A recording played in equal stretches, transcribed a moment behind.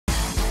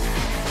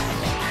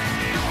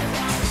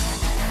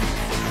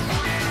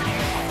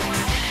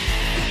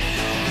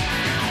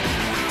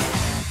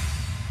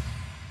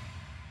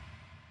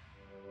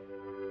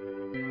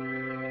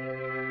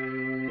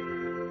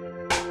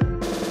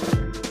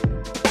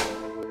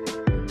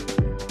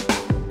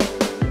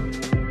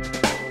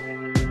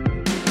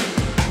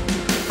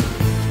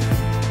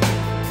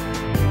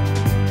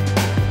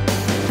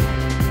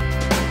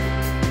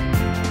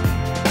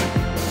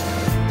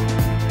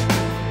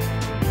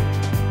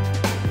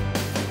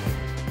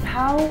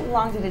How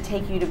long did it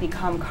take you to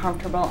become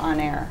comfortable on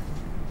air?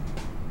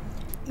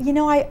 You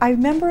know, I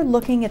remember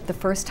looking at the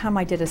first time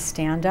I did a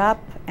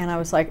stand-up, and I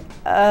was like,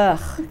 ugh,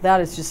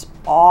 that is just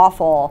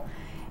awful.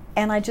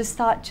 And I just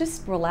thought,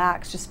 just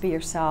relax, just be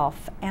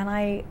yourself. And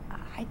I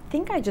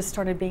think I just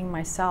started being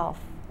myself.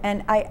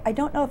 And I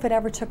don't know if it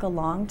ever took a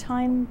long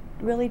time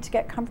really to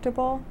get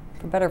comfortable,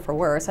 for better or for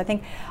worse. I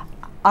think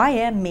I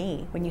am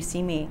me when you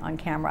see me on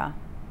camera.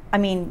 I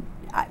mean,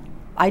 I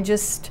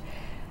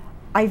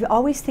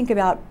always think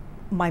about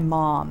my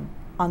mom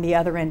on the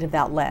other end of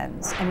that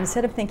lens. And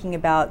instead of thinking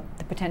about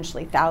the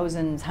potentially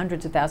thousands,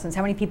 hundreds of thousands,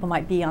 how many people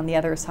might be on the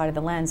other side of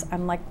the lens,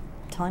 I'm like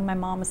telling my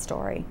mom a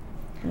story,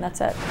 and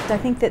that's it. I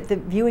think that the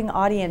viewing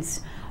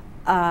audience,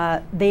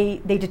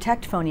 they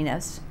detect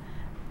phoniness,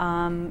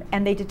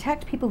 and they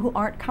detect people who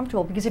aren't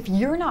comfortable, because if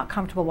you're not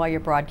comfortable while you're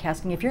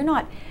broadcasting, if you're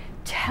not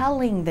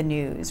telling the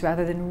news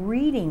rather than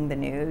reading the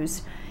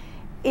news,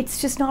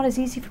 it's just not as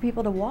easy for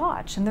people to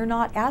watch, and they're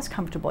not as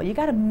comfortable. You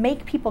got to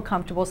make people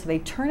comfortable so they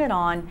turn it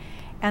on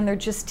and they're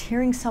just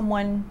hearing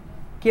someone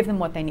give them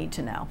what they need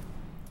to know.